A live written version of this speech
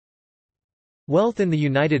Wealth in the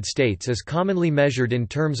United States is commonly measured in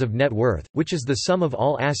terms of net worth, which is the sum of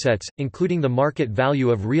all assets, including the market value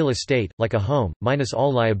of real estate, like a home, minus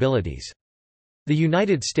all liabilities. The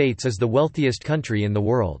United States is the wealthiest country in the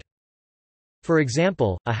world. For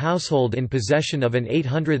example, a household in possession of an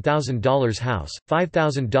 $800,000 house,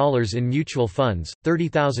 $5,000 in mutual funds,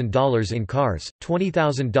 $30,000 in cars,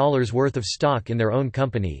 $20,000 worth of stock in their own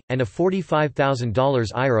company, and a $45,000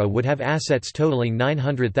 IRA would have assets totaling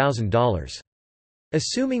 $900,000.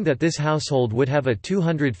 Assuming that this household would have a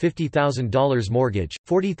 $250,000 mortgage,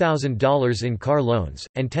 $40,000 in car loans,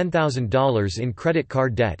 and $10,000 in credit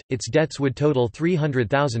card debt, its debts would total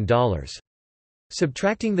 $300,000.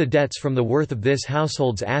 Subtracting the debts from the worth of this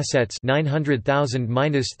household's assets, $900,000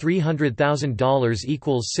 minus $300,000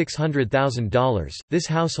 equals $600,000, this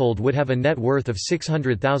household would have a net worth of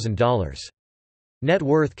 $600,000. Net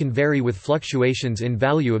worth can vary with fluctuations in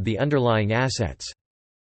value of the underlying assets.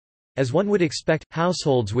 As one would expect,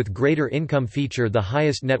 households with greater income feature the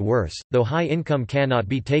highest net worths, though high income cannot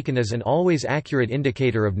be taken as an always accurate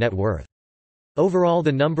indicator of net worth. Overall,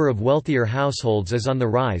 the number of wealthier households is on the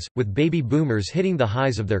rise, with baby boomers hitting the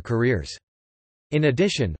highs of their careers. In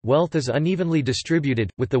addition, wealth is unevenly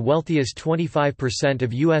distributed, with the wealthiest 25%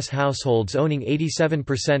 of U.S. households owning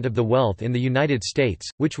 87% of the wealth in the United States,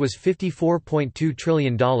 which was $54.2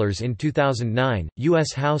 trillion in 2009.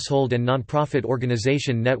 U.S. household and nonprofit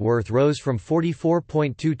organization net worth rose from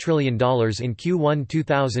 $44.2 trillion in Q1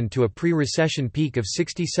 2000 to a pre-recession peak of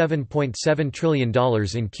 $67.7 trillion in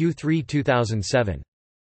Q3 2007.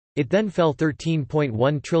 It then fell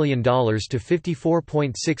 $13.1 trillion to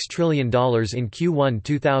 $54.6 trillion in Q1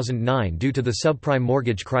 2009 due to the subprime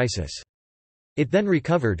mortgage crisis. It then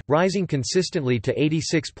recovered, rising consistently to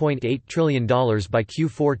 $86.8 trillion by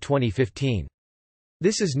Q4 2015.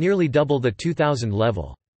 This is nearly double the 2000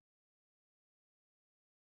 level.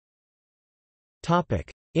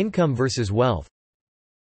 Income versus wealth.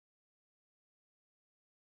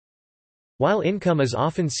 While income is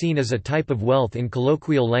often seen as a type of wealth in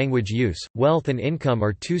colloquial language use, wealth and income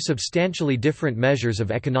are two substantially different measures of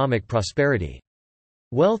economic prosperity.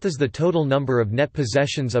 Wealth is the total number of net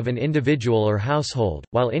possessions of an individual or household,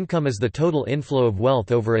 while income is the total inflow of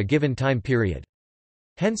wealth over a given time period.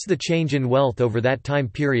 Hence, the change in wealth over that time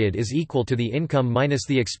period is equal to the income minus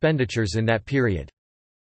the expenditures in that period.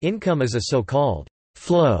 Income is a so-called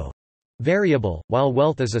flow variable, while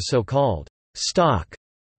wealth is a so-called stock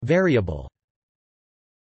variable.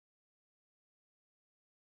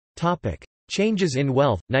 Changes in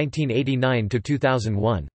wealth, 1989 to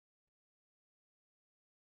 2001.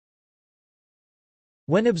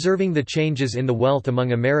 When observing the changes in the wealth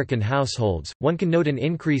among American households, one can note an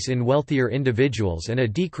increase in wealthier individuals and a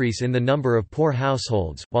decrease in the number of poor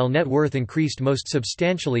households, while net worth increased most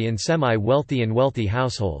substantially in semi-wealthy and wealthy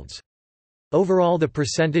households. Overall, the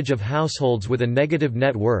percentage of households with a negative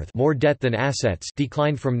net worth, more debt than assets,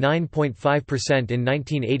 declined from 9.5% in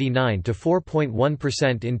 1989 to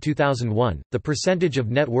 4.1% in 2001. The percentage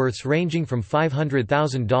of net worths ranging from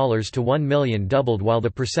 $500,000 to $1 million doubled, while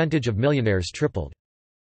the percentage of millionaires tripled.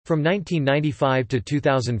 From 1995 to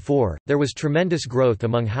 2004, there was tremendous growth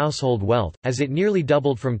among household wealth, as it nearly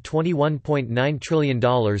doubled from $21.9 trillion to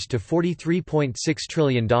 $43.6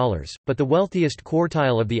 trillion, but the wealthiest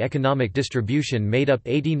quartile of the economic distribution made up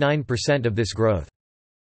 89% of this growth.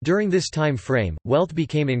 During this time frame, wealth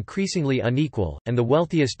became increasingly unequal, and the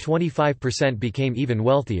wealthiest 25% became even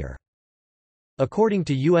wealthier. According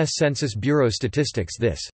to U.S. Census Bureau statistics,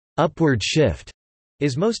 this upward shift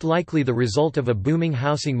is most likely the result of a booming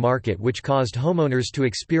housing market which caused homeowners to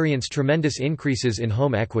experience tremendous increases in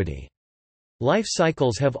home equity. Life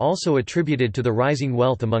cycles have also attributed to the rising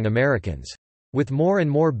wealth among Americans. With more and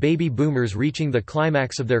more baby boomers reaching the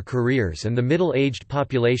climax of their careers and the middle-aged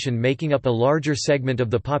population making up a larger segment of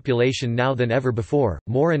the population now than ever before,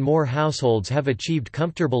 more and more households have achieved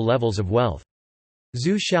comfortable levels of wealth.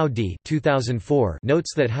 Zhu Xiaodi 2004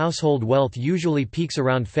 notes that household wealth usually peaks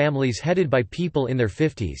around families headed by people in their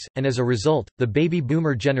 50s, and as a result, the baby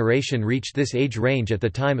boomer generation reached this age range at the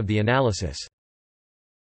time of the analysis.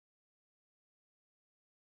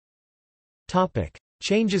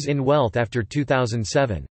 Changes in wealth after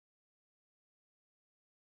 2007.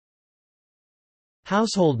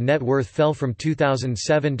 Household net worth fell from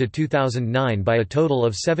 2007 to 2009 by a total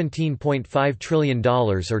of $17.5 trillion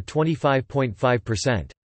or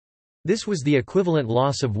 25.5%. This was the equivalent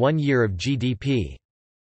loss of 1 year of GDP.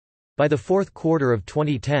 By the fourth quarter of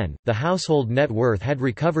 2010, the household net worth had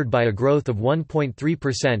recovered by a growth of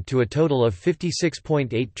 1.3% to a total of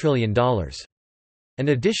 $56.8 trillion. An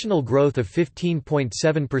additional growth of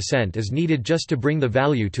 15.7% is needed just to bring the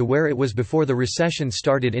value to where it was before the recession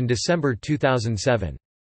started in December 2007.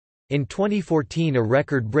 In 2014, a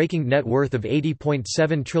record-breaking net worth of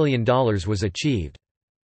 $80.7 trillion was achieved.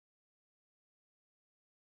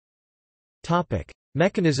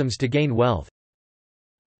 Mechanisms to gain wealth.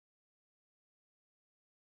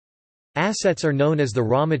 Assets are known as the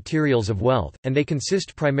raw materials of wealth, and they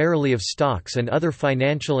consist primarily of stocks and other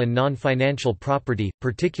financial and non-financial property,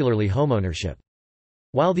 particularly homeownership.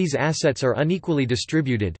 While these assets are unequally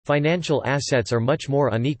distributed, financial assets are much more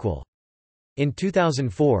unequal. In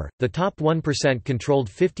 2004, the top 1% controlled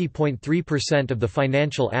 50.3% of the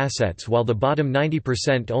financial assets while the bottom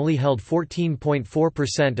 90% only held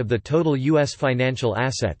 14.4% of the total U.S. financial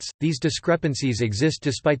assets. These discrepancies exist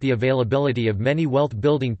despite the availability of many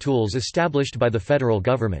wealth-building tools established by the federal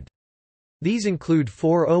government. These include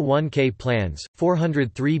 401k plans,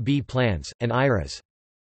 403b plans, and IRAs.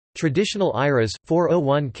 Traditional IRAs,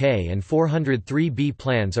 401k and 403b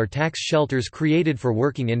plans are tax shelters created for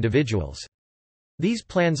working individuals. These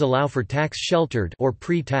plans allow for tax-sheltered or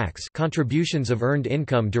pre-tax contributions of earned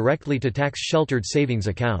income directly to tax-sheltered savings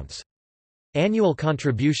accounts. Annual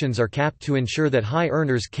contributions are capped to ensure that high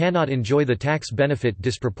earners cannot enjoy the tax benefit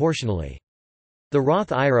disproportionately. The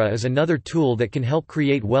Roth IRA is another tool that can help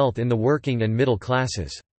create wealth in the working and middle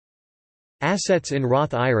classes. Assets in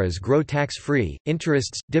Roth IRAs grow tax-free,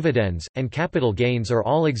 interests, dividends, and capital gains are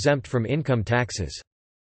all exempt from income taxes.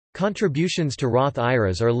 Contributions to Roth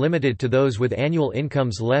IRAs are limited to those with annual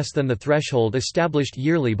incomes less than the threshold established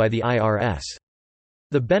yearly by the IRS.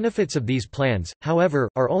 The benefits of these plans, however,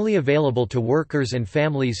 are only available to workers and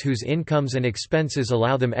families whose incomes and expenses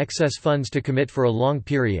allow them excess funds to commit for a long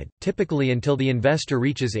period, typically until the investor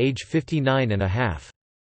reaches age 59 and a half.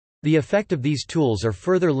 The effect of these tools are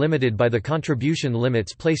further limited by the contribution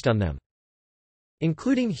limits placed on them.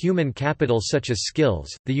 Including human capital such as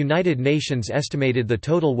skills, the United Nations estimated the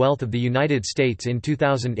total wealth of the United States in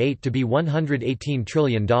 2008 to be $118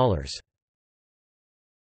 trillion.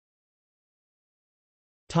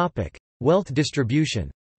 Wealth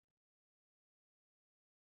distribution.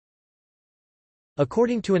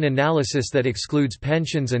 According to an analysis that excludes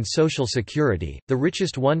pensions and Social Security, the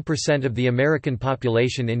richest 1% of the American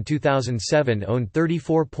population in 2007 owned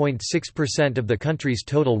 34.6% of the country's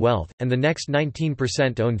total wealth, and the next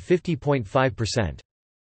 19% owned 50.5%.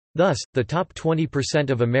 Thus, the top 20%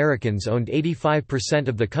 of Americans owned 85%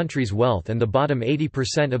 of the country's wealth and the bottom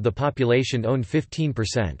 80% of the population owned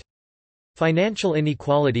 15%. Financial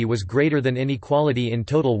inequality was greater than inequality in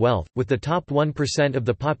total wealth, with the top 1% of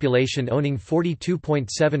the population owning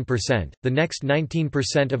 42.7%, the next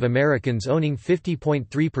 19% of Americans owning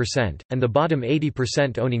 50.3%, and the bottom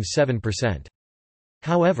 80% owning 7%.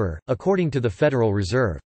 However, according to the Federal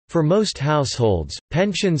Reserve, for most households,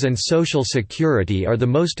 pensions and Social Security are the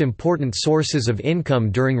most important sources of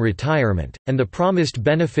income during retirement, and the promised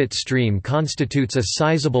benefit stream constitutes a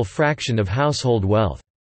sizable fraction of household wealth.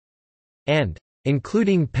 And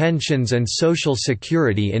including pensions and Social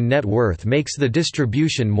Security in net worth makes the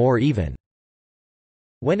distribution more even.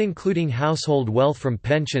 When including household wealth from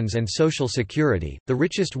pensions and Social Security, the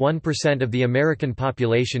richest 1% of the American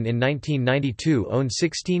population in 1992 owned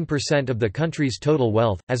 16% of the country's total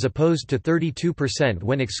wealth, as opposed to 32%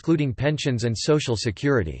 when excluding pensions and Social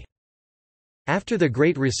Security. After the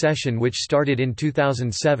Great Recession, which started in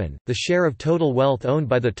 2007, the share of total wealth owned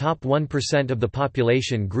by the top 1% of the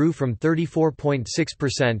population grew from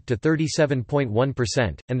 34.6% to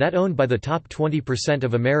 37.1%, and that owned by the top 20%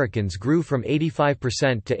 of Americans grew from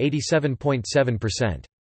 85% to 87.7%.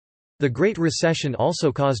 The Great Recession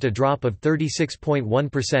also caused a drop of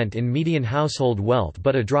 36.1% in median household wealth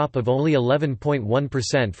but a drop of only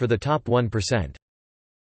 11.1% for the top 1%.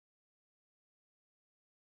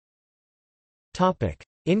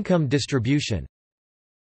 Income distribution.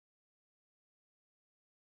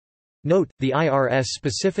 Note, the IRS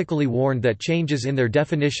specifically warned that changes in their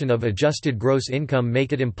definition of adjusted gross income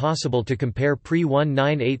make it impossible to compare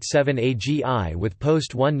pre-1987 AGI with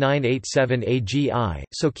post-1987 AGI,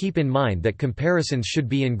 so keep in mind that comparisons should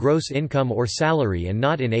be in gross income or salary and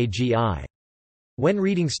not in AGI. When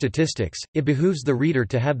reading statistics, it behooves the reader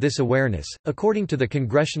to have this awareness. According to the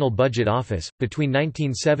Congressional Budget Office, between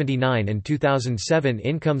 1979 and 2007,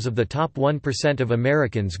 incomes of the top 1% of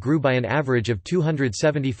Americans grew by an average of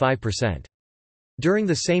 275%. During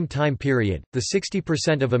the same time period, the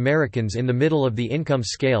 60% of Americans in the middle of the income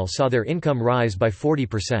scale saw their income rise by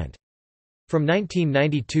 40%. From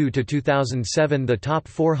 1992 to 2007, the top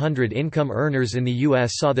 400 income earners in the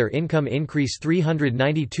U.S. saw their income increase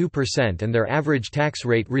 392% and their average tax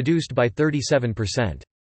rate reduced by 37%.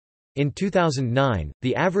 In 2009,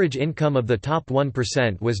 the average income of the top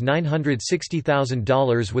 1% was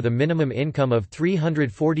 $960,000 with a minimum income of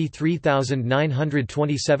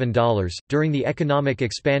 $343,927. During the economic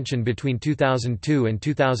expansion between 2002 and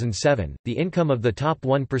 2007, the income of the top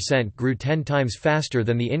 1% grew 10 times faster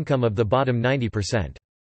than the income of the bottom 90%.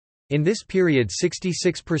 In this period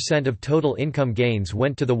 66% of total income gains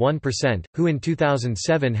went to the 1%, who in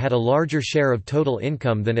 2007 had a larger share of total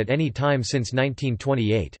income than at any time since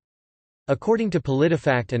 1928. According to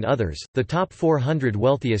PolitiFact and others, the top 400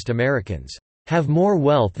 wealthiest Americans have more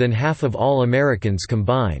wealth than half of all Americans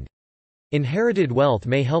combined. Inherited wealth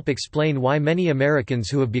may help explain why many Americans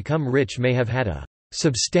who have become rich may have had a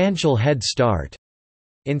substantial head start.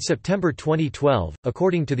 In September 2012,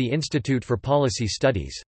 according to the Institute for Policy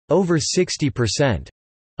Studies, over 60%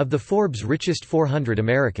 of the Forbes richest 400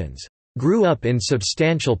 Americans grew up in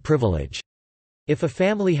substantial privilege. If a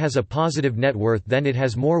family has a positive net worth, then it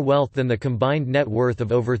has more wealth than the combined net worth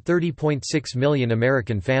of over 30.6 million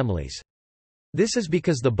American families. This is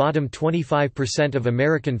because the bottom 25% of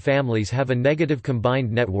American families have a negative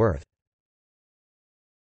combined net worth.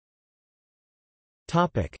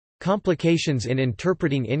 Topic: Complications in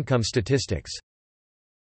interpreting income statistics.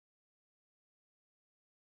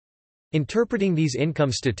 Interpreting these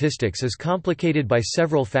income statistics is complicated by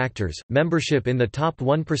several factors. Membership in the top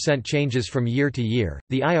 1% changes from year to year.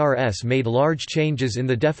 The IRS made large changes in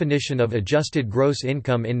the definition of adjusted gross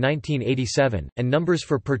income in 1987, and numbers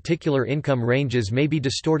for particular income ranges may be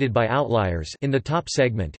distorted by outliers in the top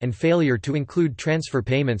segment and failure to include transfer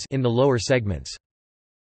payments in the lower segments.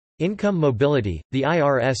 Income mobility. The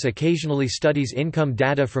IRS occasionally studies income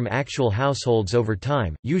data from actual households over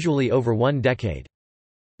time, usually over 1 decade.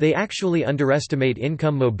 They actually underestimate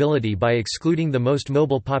income mobility by excluding the most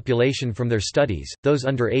mobile population from their studies, those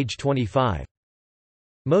under age 25.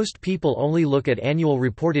 Most people only look at annual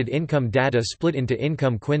reported income data split into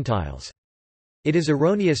income quintiles. It is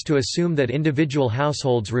erroneous to assume that individual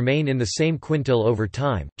households remain in the same quintile over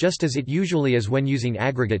time, just as it usually is when using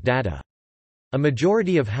aggregate data. A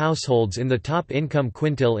majority of households in the top income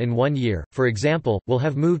quintile in 1 year, for example, will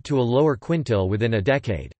have moved to a lower quintile within a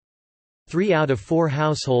decade. 3 out of 4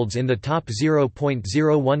 households in the top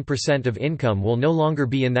 0.01% of income will no longer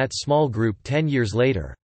be in that small group 10 years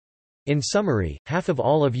later. In summary, half of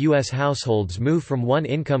all of U.S. households move from one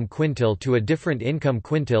income quintile to a different income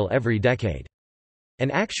quintile every decade.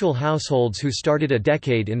 And actual households who started a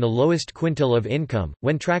decade in the lowest quintile of income,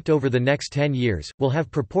 when tracked over the next 10 years, will have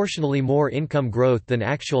proportionally more income growth than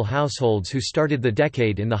actual households who started the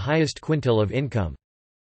decade in the highest quintile of income.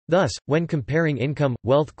 Thus, when comparing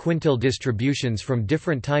income-wealth quintile distributions from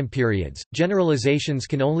different time periods, generalizations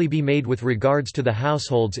can only be made with regards to the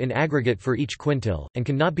households in aggregate for each quintile, and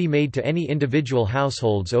cannot be made to any individual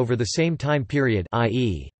households over the same time period,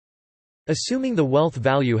 i.e. assuming the wealth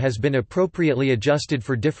value has been appropriately adjusted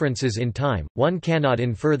for differences in time, one cannot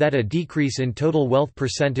infer that a decrease in total wealth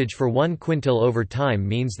percentage for one quintile over time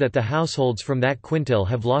means that the households from that quintile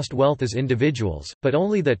have lost wealth as individuals, but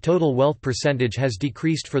only that total wealth percentage has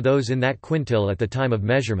decreased for those in that quintile at the time of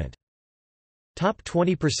measurement. Top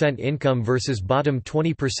 20% income versus bottom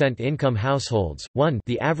 20% income households. 1.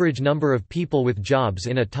 The average number of people with jobs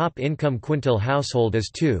in a top income quintile household is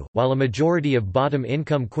 2, while a majority of bottom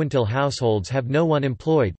income quintile households have no one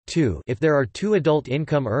employed. 2. If there are 2 adult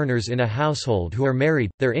income earners in a household who are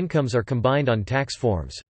married, their incomes are combined on tax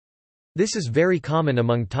forms. This is very common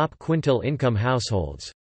among top quintile income households.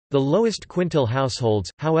 The lowest quintile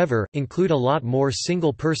households, however, include a lot more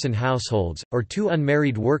single-person households, or 2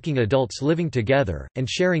 unmarried working adults living together, and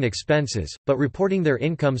sharing expenses, but reporting their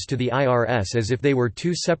incomes to the IRS as if they were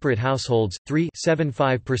 2 separate households. 3.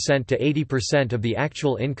 75% to 80% of the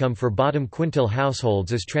actual income for bottom quintile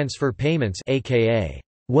households is transfer payments, aka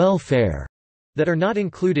welfare, that are not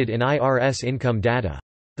included in IRS income data.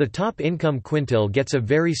 The top income quintile gets a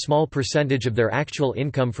very small percentage of their actual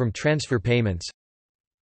income from transfer payments.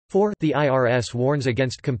 4. The IRS warns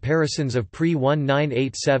against comparisons of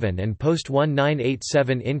pre-1987 and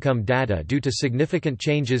post-1987 income data due to significant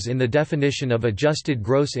changes in the definition of adjusted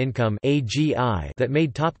gross income (AGI) that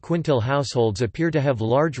made top quintile households appear to have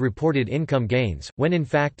large reported income gains, when in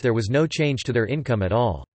fact there was no change to their income at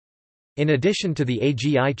all. In addition to the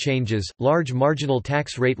AGI changes, large marginal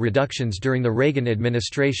tax rate reductions during the Reagan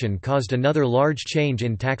administration caused another large change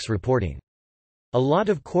in tax reporting. A lot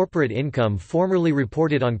of corporate income formerly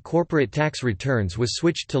reported on corporate tax returns was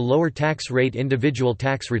switched to lower tax rate individual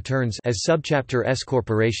tax returns as subchapter S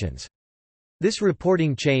corporations. This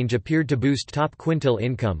reporting change appeared to boost top quintile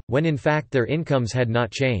income, when in fact their incomes had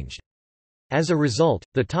not changed. As a result,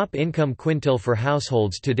 the top income quintile for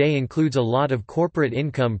households today includes a lot of corporate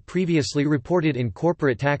income previously reported in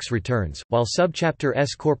corporate tax returns, while subchapter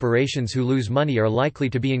S corporations who lose money are likely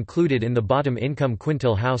to be included in the bottom income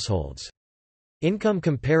quintile households. Income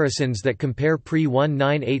comparisons that compare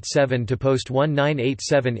pre-1987 to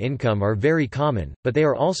post-1987 income are very common, but they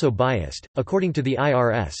are also biased, according to the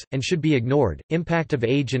IRS, and should be ignored. Impact of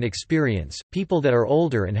age and experience. People that are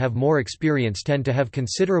older and have more experience tend to have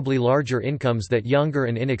considerably larger incomes than younger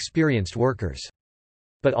and inexperienced workers.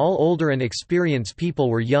 But all older and experienced people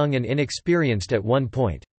were young and inexperienced at one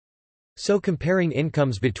point. So comparing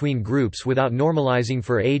incomes between groups without normalizing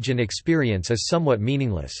for age and experience is somewhat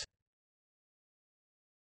meaningless.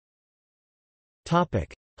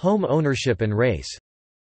 Home ownership and race.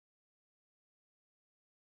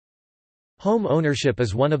 Home ownership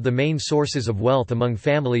is one of the main sources of wealth among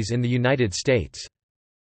families in the United States.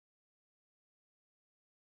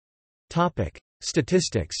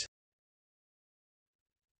 Statistics.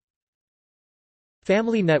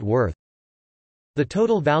 Family net worth. The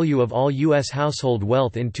total value of all U.S. household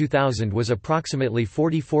wealth in 2000 was approximately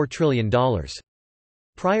 $44 trillion.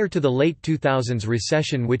 Prior to the late 2000s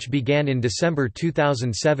recession, which began in December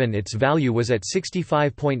 2007, its value was at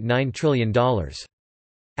 $65.9 trillion.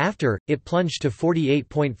 After, it plunged to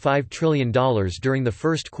 $48.5 trillion during the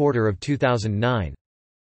first quarter of 2009.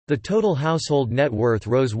 The total household net worth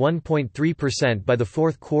rose 1.3% by the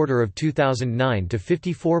fourth quarter of 2009 to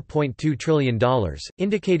 $54.2 trillion,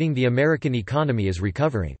 indicating the American economy is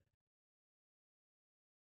recovering.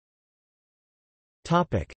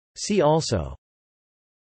 See also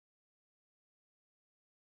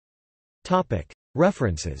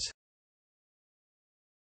References.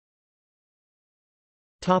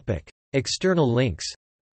 External links.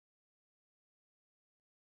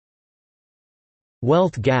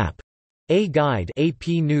 Wealth Gap. A Guide, AP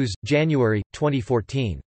News, January,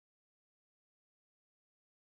 2014.